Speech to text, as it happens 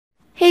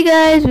Hey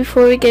guys,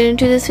 before we get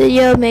into this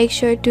video, make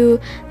sure to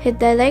hit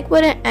that like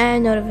button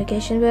and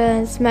notification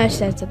button, smash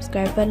that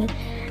subscribe button,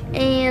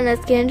 and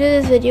let's get into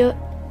this video.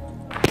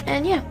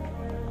 And yeah,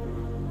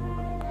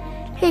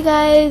 hey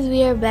guys,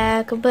 we are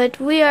back, but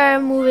we are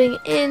moving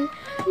in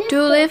to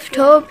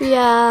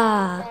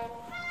Livetopia.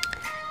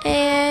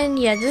 And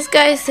yeah, this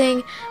guy is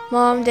saying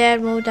mom, dad,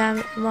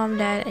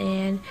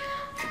 and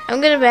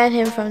I'm gonna ban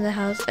him from the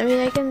house. I mean,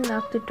 I can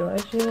knock the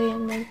doors really,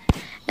 and then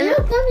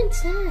come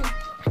inside.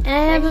 And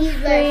I have a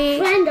free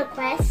friend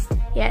request.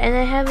 Yeah, and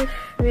I have a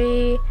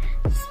free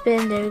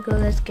spin. There we go.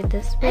 Let's get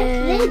the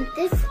spin. I played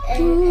this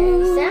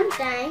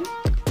sometime.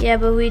 Yeah,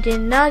 but we did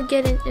not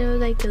get into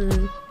like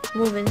a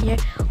move in here.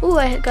 Ooh,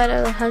 I got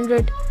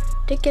 100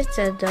 tickets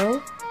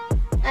though.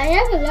 I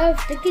have a lot of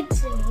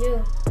tickets in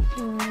here.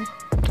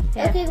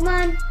 Yeah. Okay, come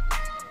on.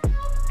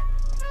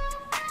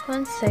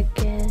 1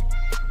 second.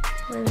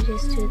 Let me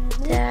just do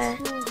that.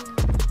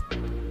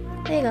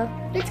 There you go.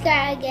 Which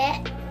car I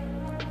get?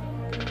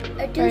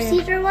 A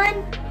two-seater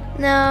one?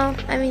 No,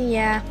 I mean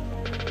yeah.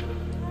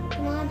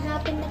 Come on,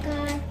 hop in the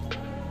car.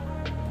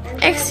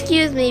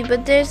 Excuse me,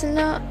 but there's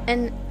no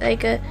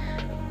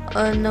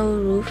no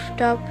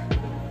rooftop.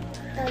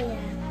 Oh yeah.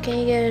 Can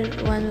you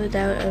get one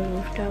without a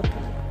rooftop?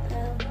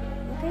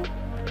 Okay.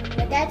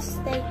 But that's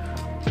like,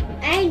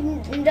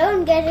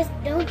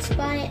 don't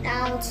spawn it.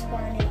 I'll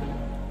spawn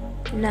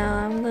it. No,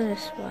 I'm gonna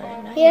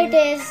spawn it. Here it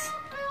is.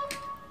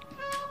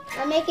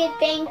 I'll make it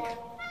pink.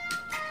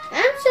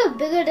 I'm so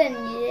bigger than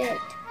it.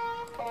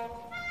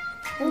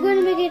 I'm going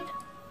to make it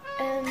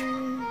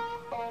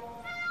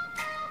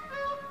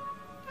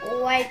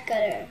white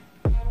color.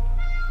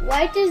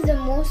 White is the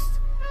most.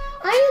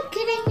 Are you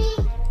kidding me?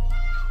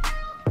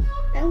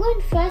 I'm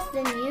going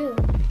faster than you.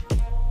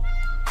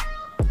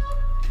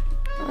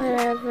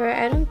 Whatever,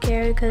 I don't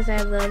care because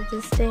I love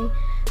this thing.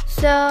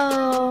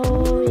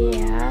 So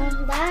yeah.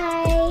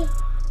 Bye.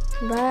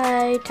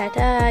 Bye,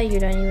 tata. You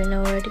don't even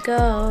know where to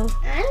go.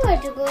 I know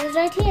where to go. It's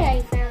right here.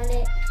 I found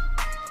it.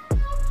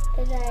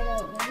 It's right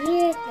over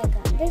here. Click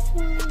on this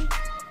one.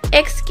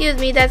 Excuse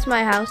me, that's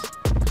my house.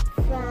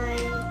 Fine.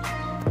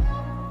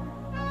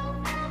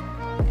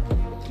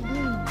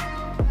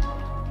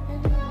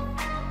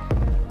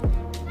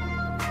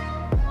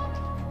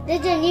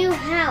 There's a new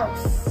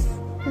house.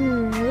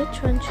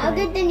 Which one should I'll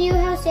get the new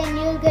house and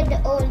you'll get the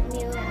old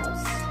new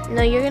house.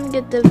 No, you're gonna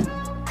get the...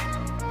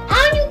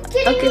 Are you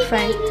kidding me? Okay,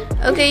 fine. Baby?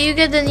 Okay, you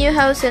get the new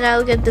house and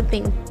I'll get the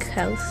pink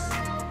house.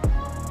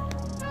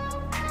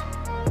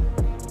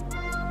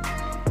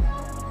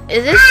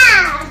 Is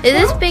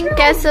this pink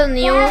castle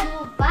new?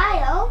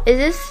 Is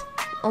this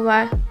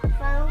Omer?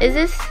 Is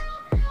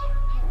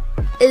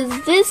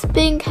this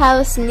pink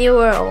house new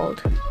or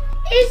old?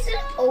 It's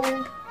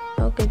old.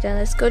 Okay, then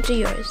let's go to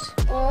yours.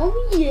 Oh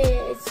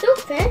yeah, it's so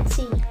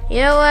fancy.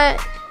 You know what?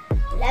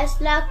 Let's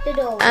lock the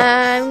door.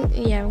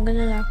 Yeah, I'm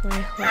gonna lock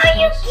my whole Are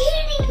you house.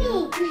 kidding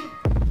me?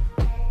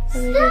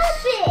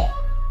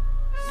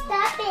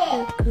 Stop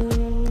it.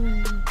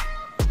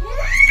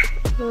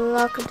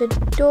 Lock the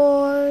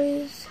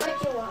doors. What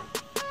do you want?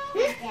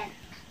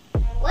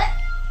 What?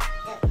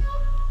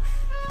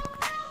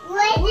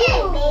 What is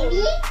it,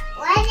 baby?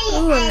 What is it?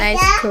 Ooh, a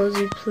nice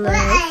cozy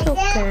place.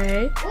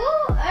 Okay.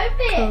 Ooh,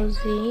 open.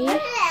 Cozy. What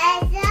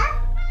is it?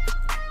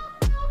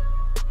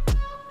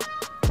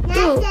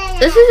 Ooh,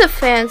 this is a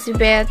fancy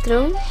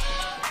bathroom.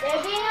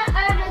 There being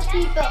other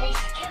people.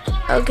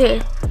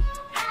 Okay.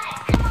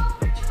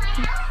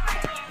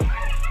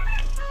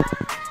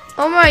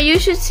 Omer, you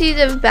should see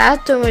the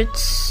bathroom.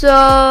 It's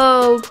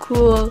so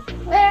cool.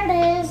 Where it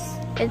is?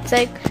 It's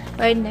like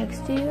right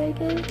next to you, I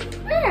guess.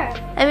 Where?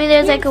 I mean,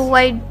 there's like a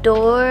white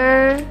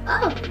door.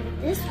 Oh,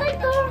 this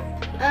white door?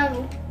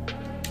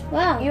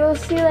 Wow. You'll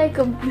see like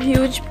a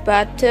huge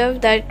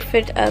bathtub that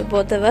fit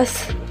both of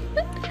us.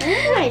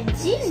 Oh my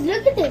jeez,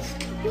 look at this.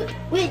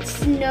 Wait,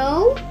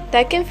 snow?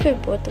 That can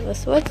fit both of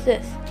us. What's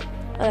this?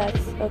 Oh,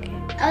 that's okay.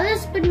 I'll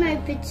just put my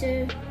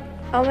picture.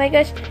 Oh my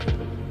gosh.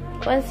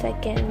 1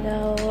 second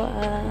though.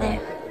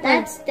 There.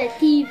 That's the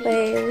TV.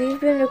 Wait, we've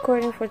been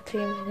recording for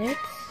 3 minutes.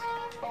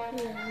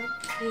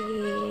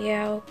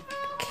 Yeah.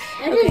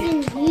 What is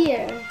in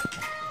here?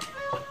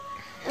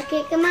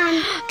 Okay, come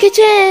on.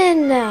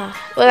 Kitchen! Well,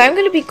 I'm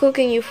gonna be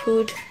cooking you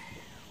food.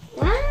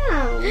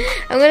 Wow.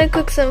 I'm gonna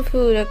cook some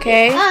food,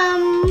 okay?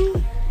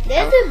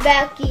 There's a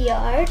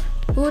backyard.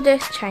 Ooh,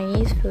 there's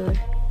Chinese food.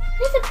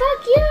 There's a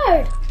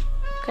backyard.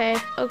 Okay,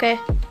 okay.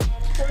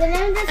 Okay,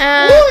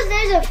 now ooh,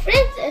 there's a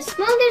fridge, a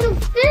small little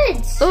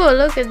fridge. Ooh,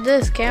 look at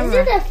this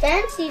camera. This is a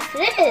fancy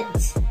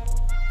fridge.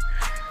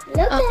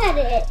 Look at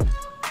it.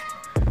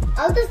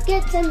 I'll just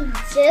get some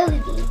jelly.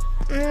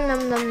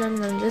 Nom nom nom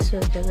nom. This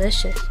was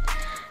delicious.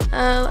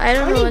 I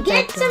don't know what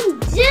get that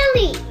some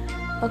jelly.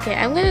 Okay,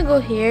 I'm gonna go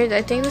here.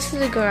 I think this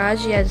is a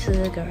garage. Yeah, this is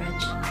a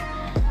garage.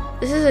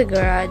 This is a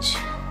garage.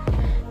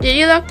 Did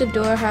you lock the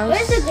door, house?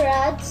 Where's the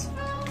garage?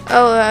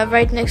 Oh,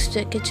 right next to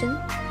the kitchen.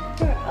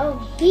 Oh,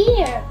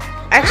 here.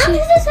 Actually,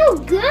 this is so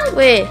good.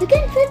 Wait. We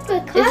can fit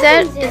the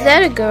cars Is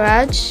that a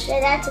garage? Yeah,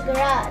 that's a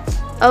garage.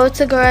 Oh,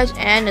 it's a garage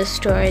and a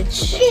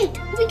storage. Wait,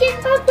 we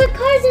can park the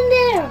cars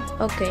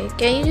Okay,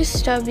 can you just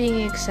stop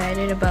being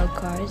excited about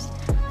cars?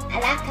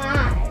 I like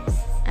cars.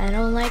 I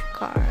don't like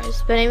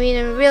cars, but I mean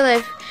in real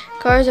life,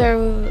 cars are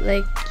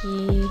like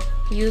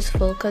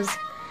useful because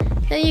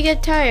then you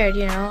get tired,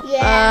 you know.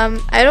 Yeah.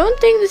 I don't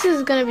think this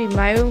is gonna be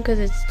my room because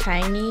it's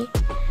tiny,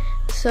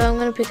 so I'm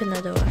gonna pick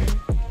another one.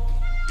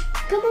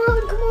 Come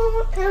on,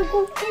 I'll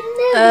go in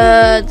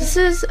there.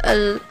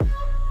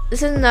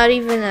 This is not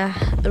even a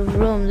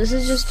room. This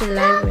is just a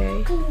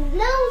library.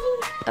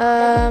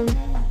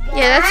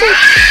 Yeah, that's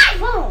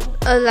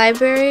a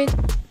library.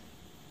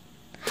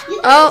 You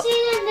can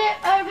see in there,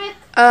 Arabic.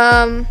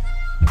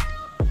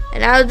 And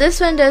now this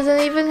one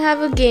doesn't even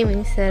have a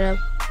gaming setup.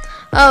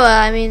 Oh, well,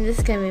 I mean,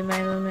 this can be my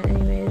room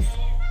anyways.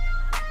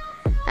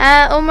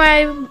 Omer,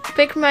 I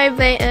picked my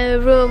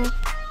room.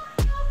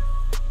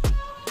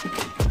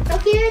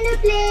 Okay, we're gonna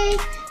play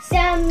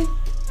some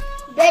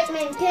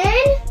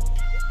badminton.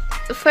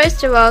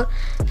 First of all,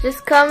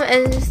 just come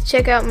and just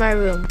check out my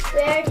room.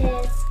 Where it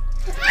is.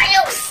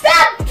 You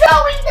stop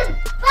throwing the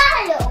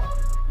bottle!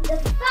 The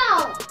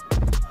phone!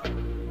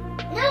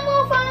 No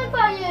more phone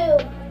for you!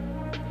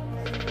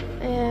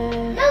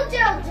 No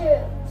jokes!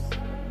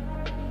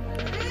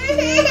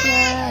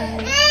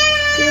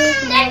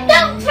 Then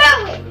don't throw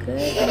it! Good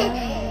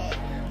night.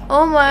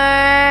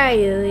 Omer,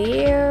 you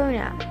hear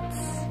nuts.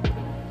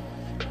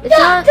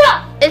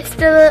 It's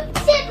still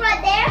sit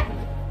right there!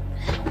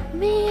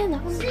 Man,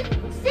 Sit!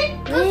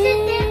 Go sit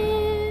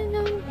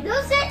there! Go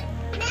sit!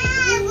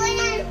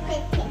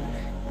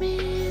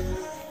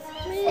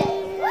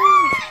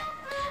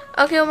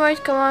 Okay, Omer,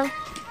 come on.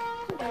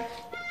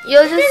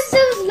 You'll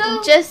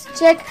just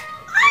check.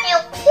 Are you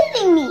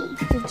kidding me?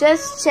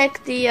 Just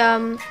check the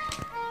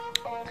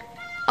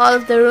all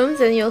of the rooms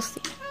and you'll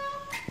see.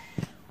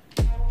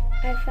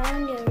 I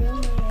found your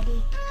room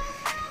already.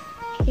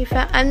 You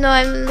found? I'm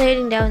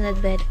laying down that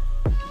bed.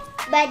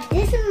 But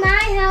this is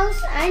my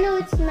house. I know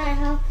it's my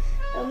house,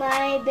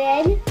 my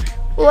bed.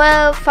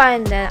 Well,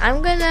 fine then.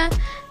 I'm gonna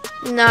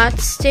not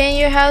stay in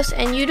your house,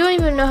 and you don't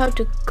even know how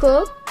to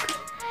cook.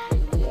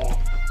 Yeah.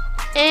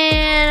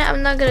 And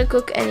I'm not gonna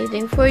cook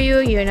anything for you.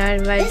 You're not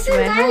invited to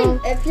my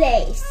home. This is my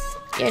place.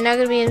 You're not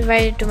gonna be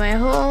invited to my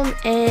home,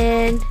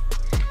 and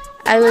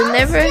I will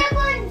never.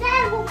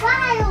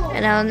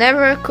 And I'll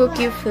never cook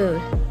you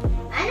food.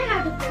 I know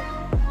how to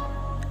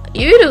cook.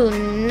 You do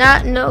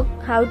not know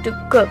how to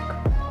cook.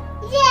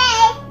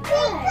 Yay!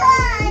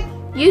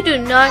 Good. You do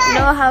not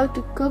know how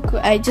to cook.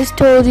 I just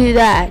told you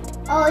that.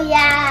 Oh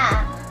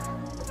yeah.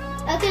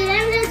 Okay,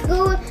 then let's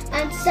go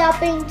on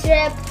shopping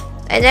trip.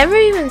 I never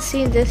even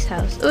seen this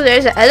house. Oh,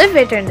 there's an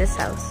elevator in this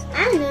house.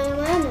 I know.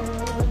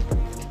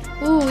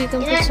 Ooh, we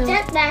can put some.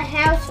 Check that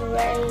house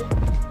already.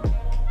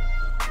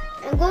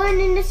 I'm going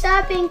in the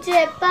shopping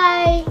trip.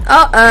 Bye.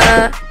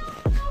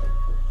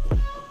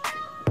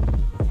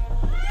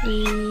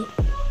 Kidding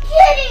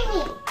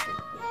me?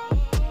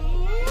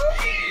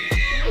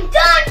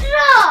 Don't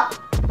drop.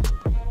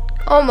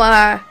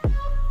 Omer.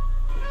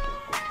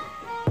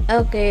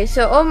 Okay,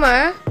 so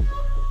Omer,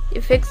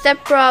 you fixed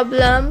that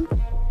problem,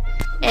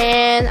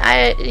 and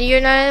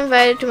you're not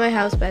invited to my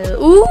house, by the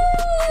way. Ooh,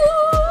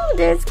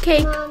 there's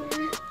cake.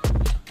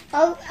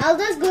 I'll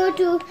just go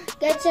to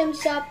get some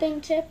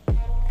shopping trip.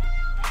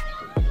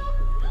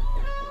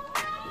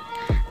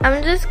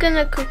 I'm just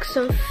gonna cook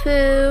some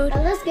food.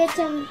 I'll just get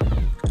some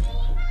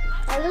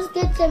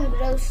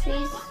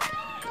groceries.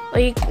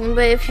 But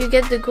if you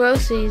get the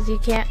groceries, you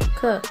can't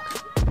cook.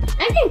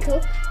 I can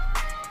cook.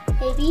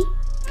 Maybe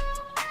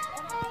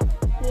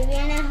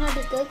I know how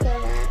to cook or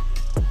not.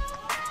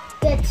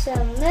 Get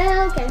some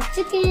milk and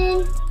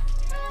chicken.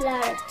 A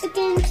lot of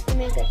chicken to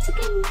make a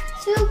chicken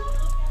soup.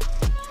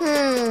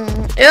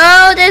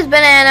 Oh, there's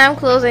banana. I'm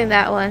closing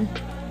that one.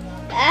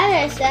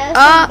 There's some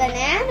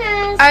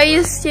bananas. Are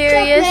you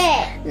serious?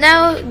 Chocolate.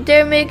 Now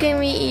they're making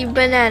me eat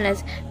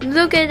bananas.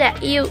 Look at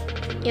that. You.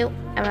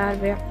 I'm out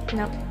of here.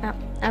 No.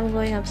 I'm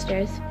going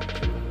upstairs.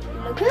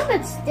 Look how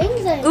much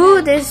things are.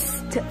 Ooh, there's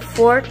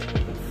four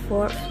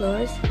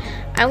floors.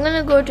 I'm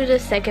gonna go to the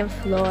second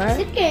floor.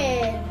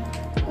 Chicken.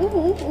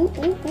 Ooh.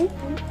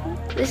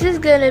 This is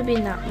gonna be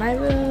not my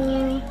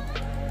room.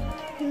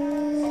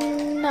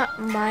 Not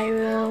my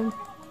room.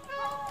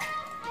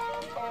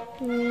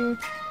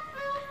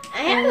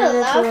 I have a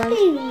lot of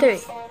things.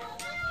 3.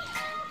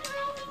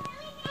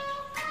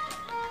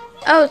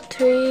 Oh,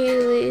 3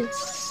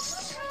 leads.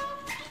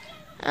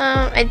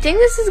 I think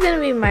this is gonna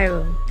be my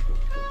room.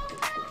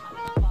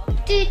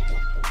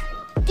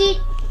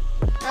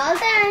 All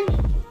done.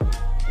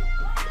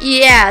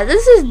 Yeah,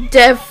 this is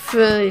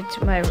definitely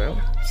my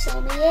room.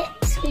 Show me it.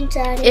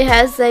 Screenshot it. It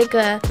has like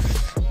a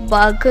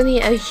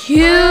balcony, a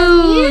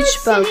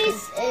huge balcony.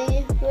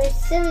 Where's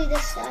Silly the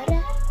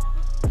soda?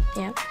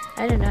 Yeah,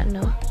 I do not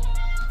know.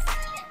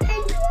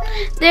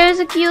 There's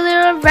a cute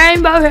little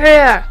rainbow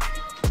here.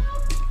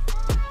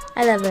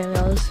 I love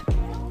rainbows.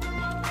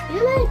 You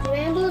like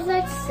rainbows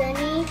like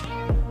Sunny?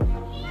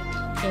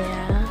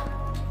 Yeah.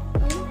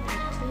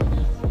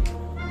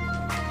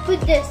 Put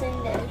this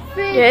in the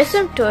fridge. There's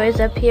some toys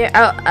up here.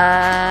 Oh,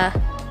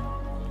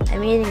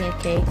 I'm eating a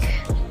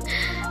cake.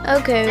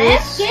 Okay. I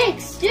have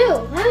cakes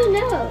too. How do you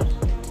know?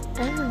 I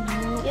don't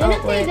know. You wanna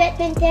play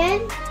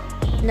badminton?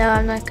 No,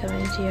 I'm not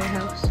coming to your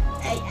house.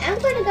 I'm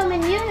gonna come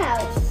in your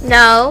house.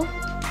 No.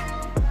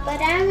 But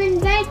I'm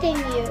inviting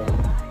you.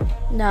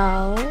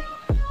 No.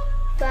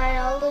 Fine,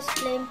 I'll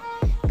just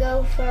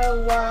go for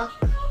a walk.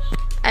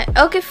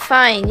 Okay,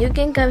 fine. You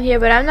can come here,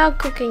 but I'm not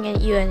cooking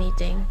you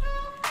anything.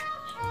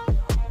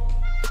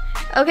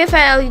 Okay,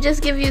 fine. I'll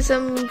just give you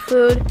some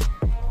food,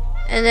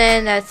 and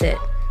then that's it.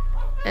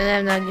 And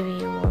I'm not giving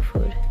you more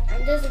food.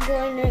 I'm just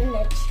going on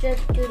a trip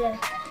to the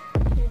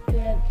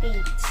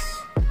beach.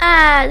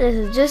 This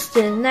is just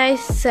a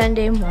nice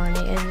Sunday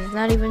morning, and it's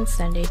not even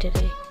Sunday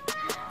today.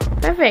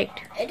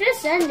 Perfect. It was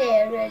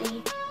Sunday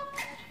already.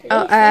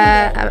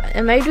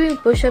 Am I doing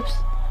push-ups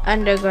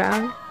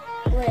underground?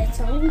 Wait,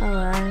 sorry.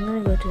 I'm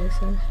gonna go to this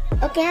one.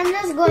 Okay, I'm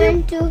just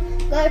going to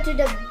go to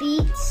the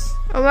beach.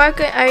 Omar,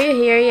 are you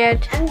here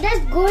yet? I'm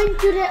just going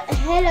to the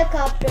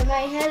helicopter,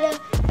 my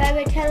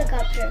private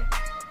helicopter.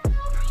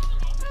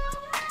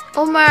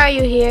 Omar, are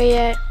you here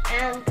yet?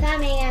 I'm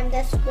coming. I'm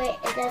just wait.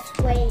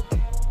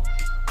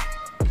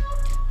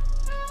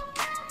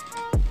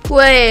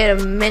 Wait a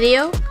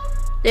minute.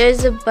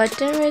 There's a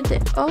button right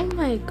there. Oh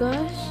my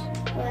gosh.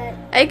 What?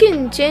 I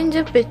can change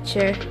a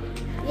picture.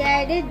 Yeah,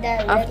 I did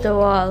that already. Of the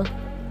wall.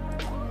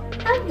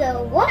 Of the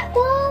what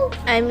wall?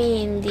 I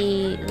mean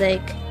the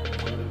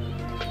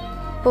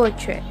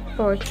portrait.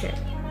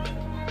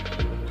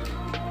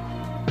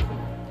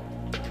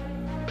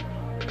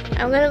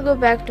 I'm gonna go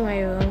back to my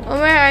room.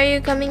 Omer, are you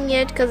coming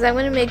yet? Because I'm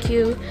gonna make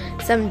you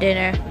some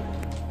dinner.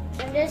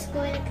 I'm just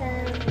going to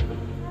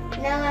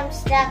come. No, I'm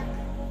stuck.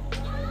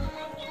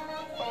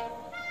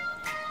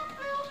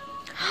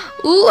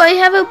 Ooh, I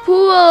have a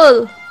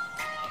pool.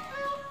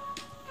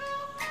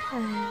 I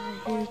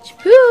have a huge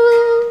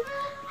pool.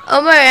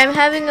 Omer, I'm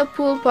having a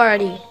pool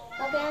party.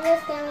 Okay, I'm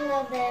just coming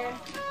over there.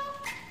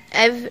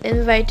 I've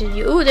invited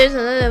you. Ooh, there's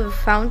another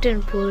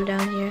fountain pool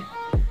down here.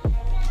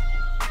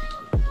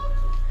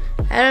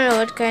 I don't know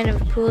what kind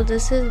of pool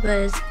this is,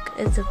 but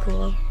it's a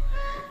pool.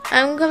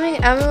 I'm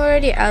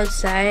already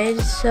outside,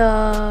 so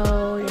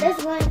I'm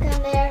just going to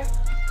come there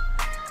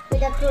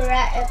with a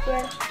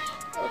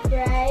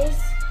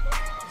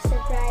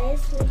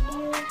surprise with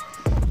you.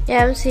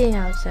 Yeah, I'm seeing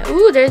outside.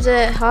 Ooh, there's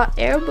a hot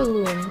air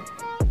balloon.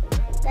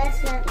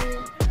 That's not me.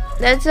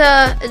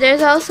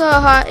 There's also a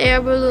hot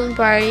air balloon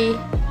party.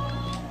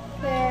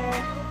 Where?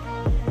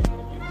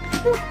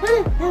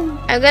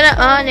 I'm gonna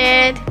on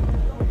it.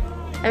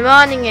 I'm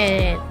oning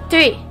it.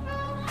 3,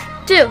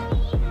 2,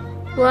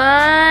 1.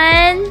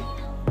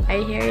 Are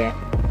you here yet?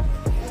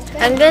 Okay.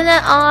 I'm gonna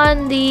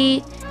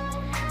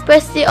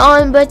press the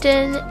on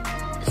button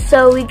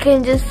so I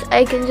can just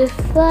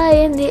fly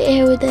in the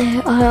air with the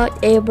hot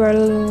air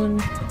balloon.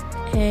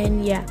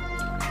 And yeah.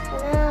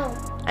 No.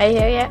 Are you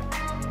here yet?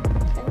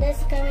 I'm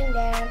just coming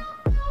there.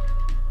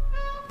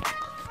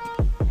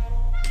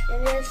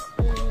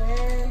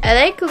 I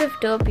like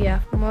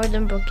Livetopia more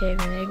than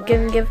Brookhaven. It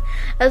can give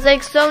us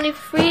like so many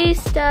free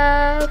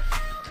stuff.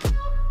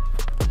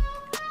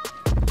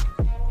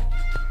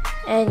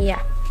 And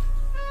yeah.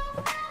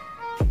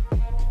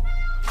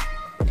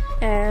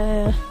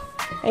 Are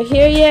you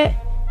here yet?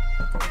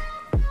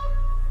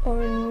 Or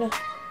no?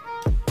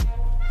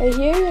 Are you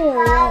here yet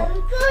or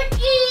what?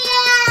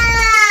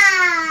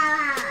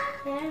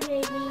 Yeah,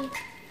 baby.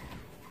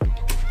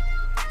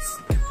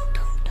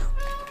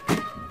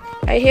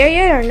 Are you here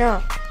yet or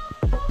no?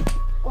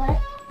 What?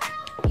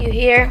 You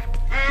here?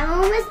 I'm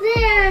almost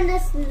there. I'm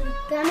just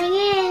coming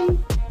in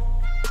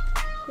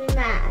with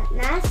my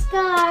nice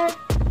car.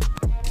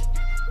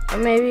 Or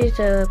maybe it's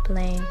a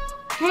plane.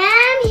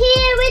 I'm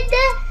here with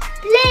the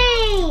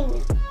plane.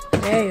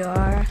 There you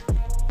are.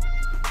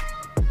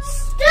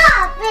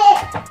 Stop it.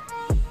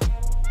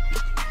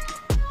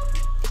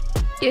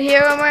 You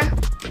here, Omer?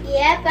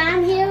 Yep,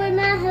 I'm here with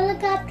my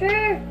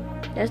helicopter.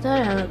 That's not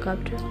a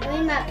helicopter. I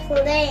mean my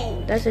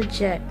plane. That's a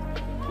jet.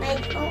 My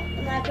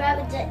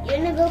private jet. You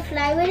wanna go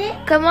fly with it?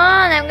 Come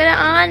on, I'm gonna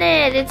on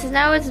it. It's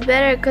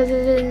better because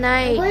it's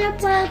night.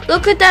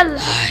 Look at that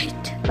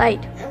light.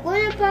 I'm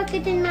gonna park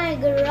it in my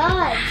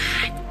garage.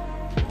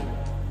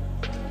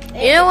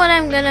 You know what?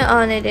 I'm gonna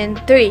on it in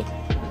 3,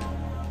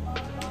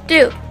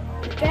 2,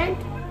 Don't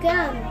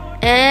come.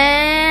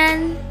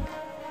 and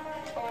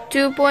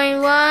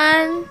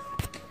 2.1,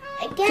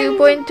 Again.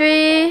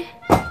 2.3,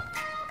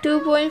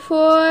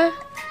 2.4,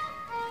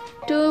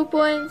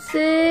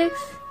 2.6,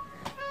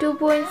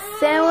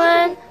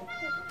 2.7,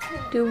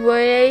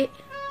 2.8,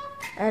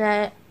 and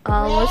I'm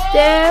almost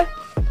there.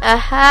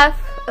 2.5,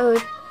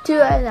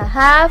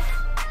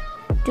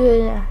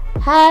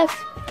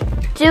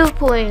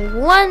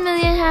 2.1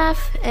 million half,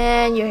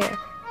 and you're here.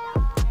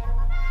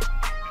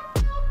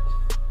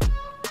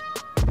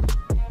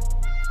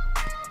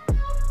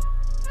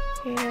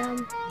 Yeah.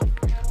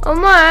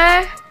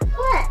 Omar,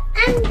 What?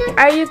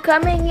 are you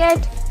coming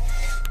yet?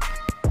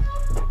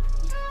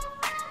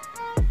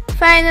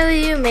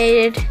 Finally, you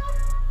made it.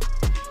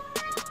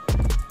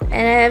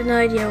 And I have no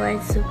idea why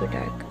it's super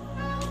dark.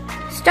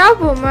 Stop,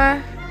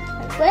 Omar.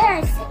 Where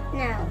I sit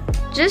now?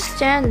 Just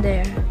stand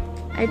there.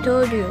 I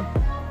told you.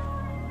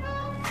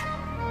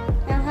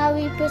 Now how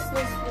we push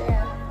this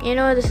there? You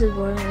know what? This is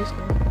boring. Let's go.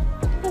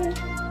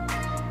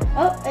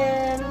 Oh,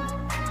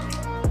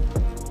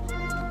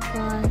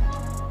 Fine.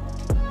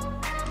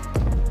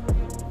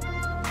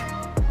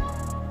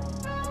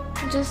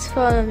 Just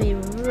follow me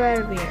right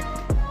over here.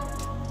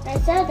 I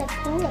saw the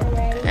pool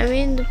already. I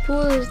mean, the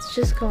pool is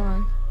just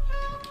gone.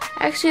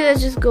 Actually,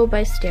 let's just go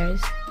by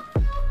stairs.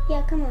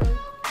 Yeah, come on.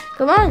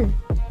 Come on.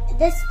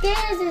 The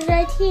stairs is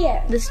right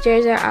here. The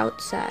stairs are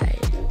outside.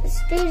 The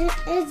stairs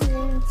is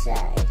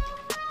inside.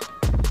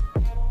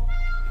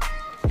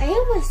 I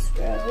almost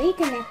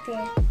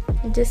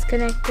reconnected.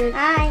 Disconnected.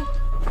 Hi.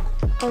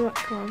 Oh,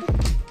 come on.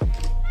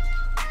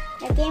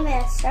 I came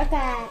as a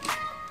shortcut.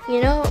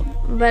 You know,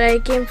 but I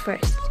came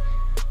first.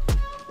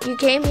 You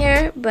came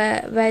here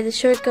but by the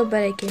shortcut,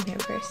 but I came here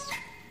first.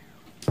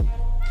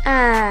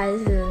 Ah,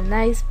 this is a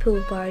nice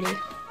pool party.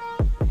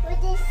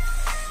 What is?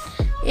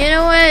 You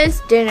know what? It's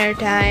dinner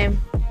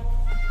time.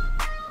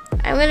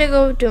 I'm gonna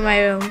go to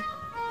my room.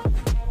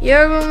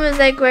 Your room is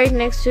like right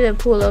next to the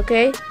pool,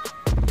 okay?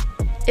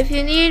 If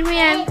you need me,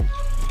 I'm...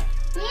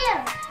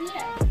 Here.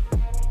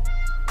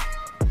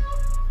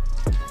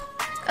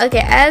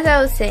 Okay, as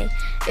I was saying,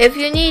 if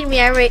you need me,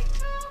 I'm right...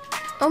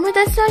 Oh my,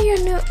 that's not your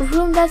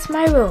room, that's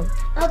my room.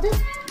 Oh, this.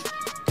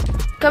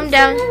 Come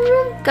down.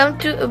 Come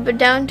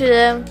down to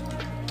the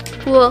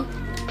pool.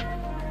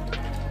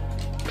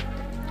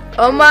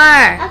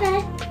 Omar!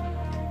 Okay.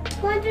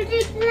 1, 2,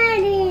 3,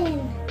 landing.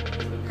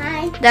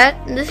 Hi.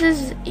 This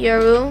is your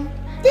room.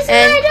 This is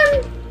my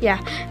room. Yeah,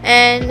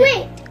 and...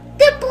 Wait,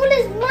 the pool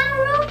is my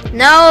room?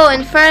 No,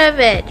 in front of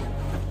it.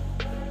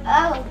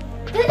 Oh,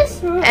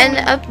 this room. And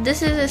up,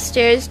 this is the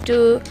stairs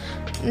to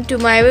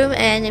my room,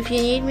 and if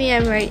you need me,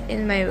 I'm right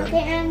in my room.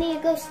 Okay, I need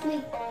to go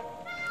sleep.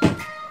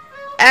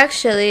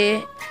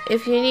 Actually,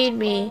 if you need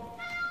me,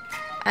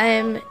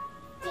 I'm...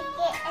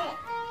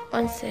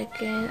 One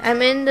second.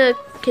 I'm in the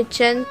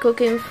kitchen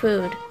cooking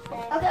food.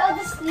 Okay, I'll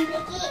just sleep.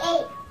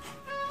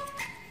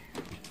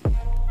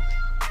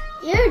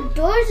 Your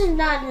doors is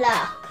not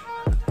locked.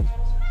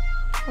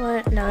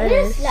 What? No, it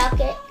is. Just lock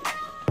it.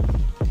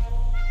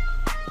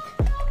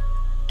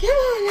 Come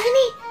on,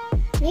 honey.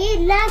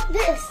 We lock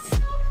this.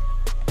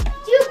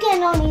 You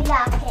can only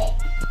lock it.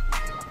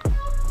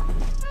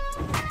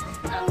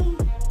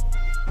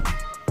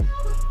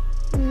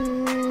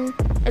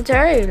 It's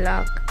already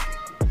locked.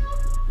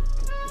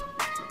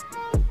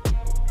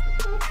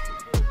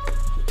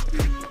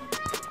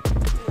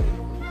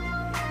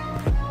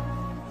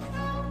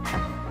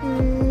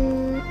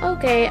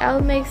 Okay, I'll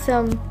make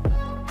some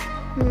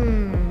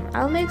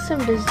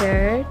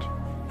dessert,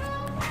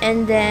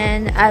 and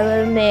then I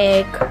will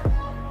make,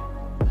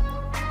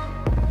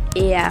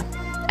 yeah,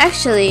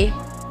 actually,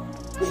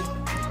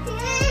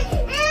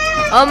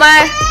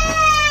 Omar,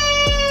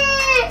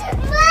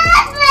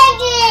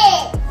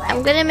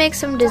 I'm gonna make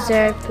some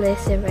dessert,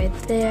 place it right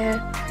there.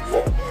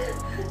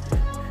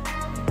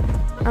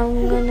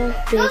 I'm gonna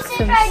bake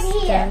some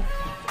stuff.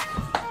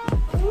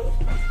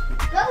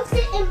 Go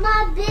sit in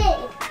my bed.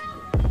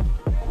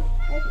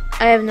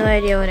 I have no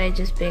idea what I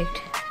just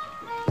baked.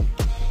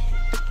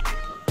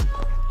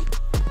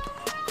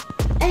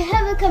 I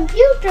have a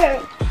computer.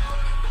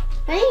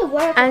 I need to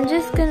work. I'm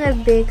just gonna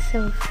bake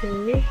some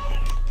food.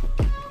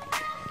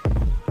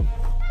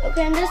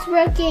 Okay, I'm just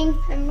working.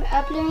 I'm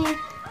uploading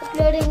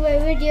my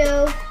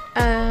video.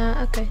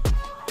 Okay.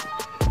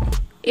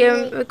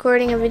 You're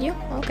recording a video?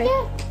 Okay.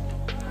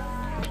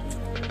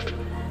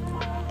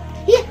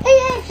 Yeah.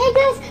 Hey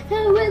guys,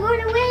 we're going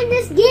to win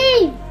this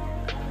game.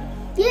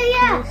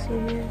 Yeah.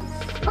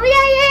 Oh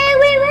yeah,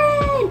 we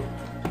win!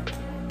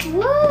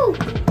 Woo!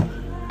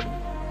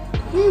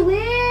 We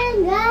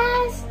win,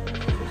 guys!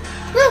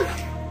 Woo!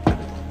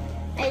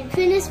 I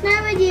finished my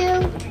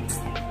video.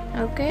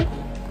 Okay.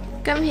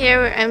 Come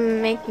here,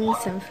 I'm making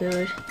some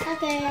food.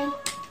 Okay.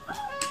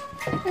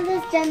 I'll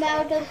just jump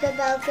out of the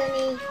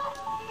balcony.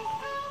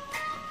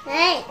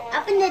 Hey,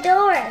 open the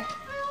door.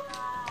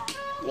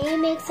 Will you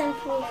make some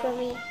food for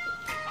me?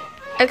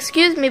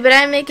 Excuse me, but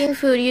I'm making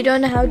food. You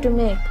don't know how to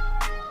make.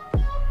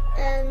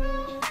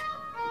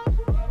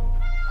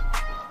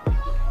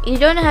 You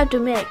don't know how to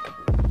make.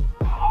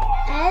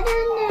 I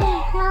don't know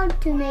how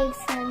to make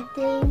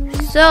something.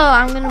 So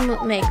I'm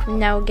gonna make.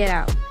 Now get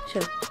out.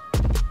 Sure.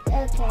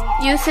 Okay.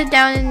 You sit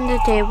down in the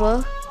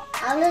table.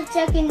 I'll look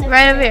check in the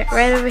Right over here.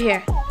 Right over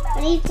here. I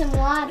need some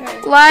water.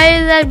 Why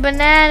is that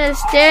banana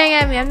staring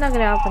at me? I'm not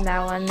gonna open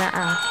that one.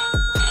 Nuh-uh.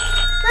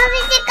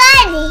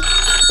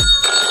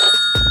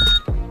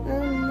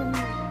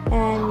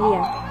 And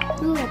yeah.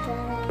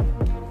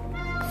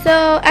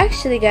 So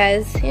actually,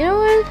 guys, you know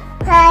what?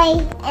 Hi,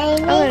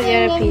 I'm gonna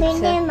get a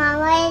pizza.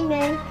 Mama and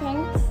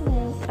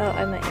Oh,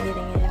 I'm not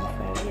eating it in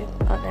front of you.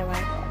 Oh, never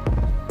mind.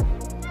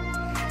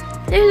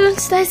 There's one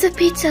slice of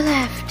pizza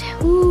left.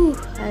 Ooh,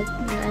 I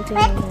think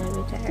I'm gonna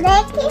be tired.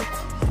 Make it.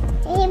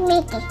 Hey,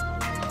 make it.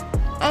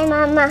 Hey,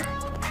 Mama.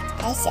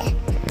 I said.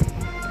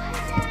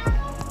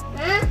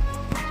 Huh?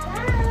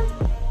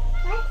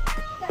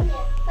 Come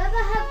here.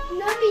 Baba have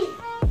Nubby.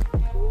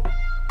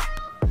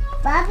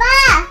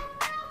 Baba!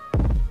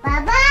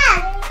 Baba!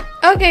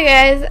 Okay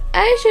guys,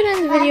 I should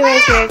end the video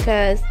right here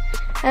because,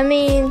 I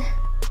mean,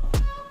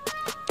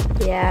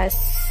 yeah,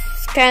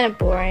 it's kind of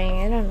boring.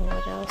 I don't know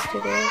what else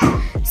to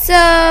do. So,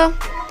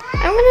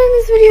 I'm going to end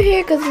this video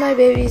here because my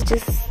baby's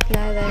just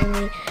not letting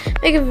me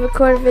make a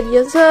record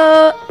video.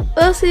 So,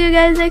 we'll see you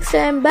guys next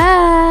time.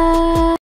 Bye!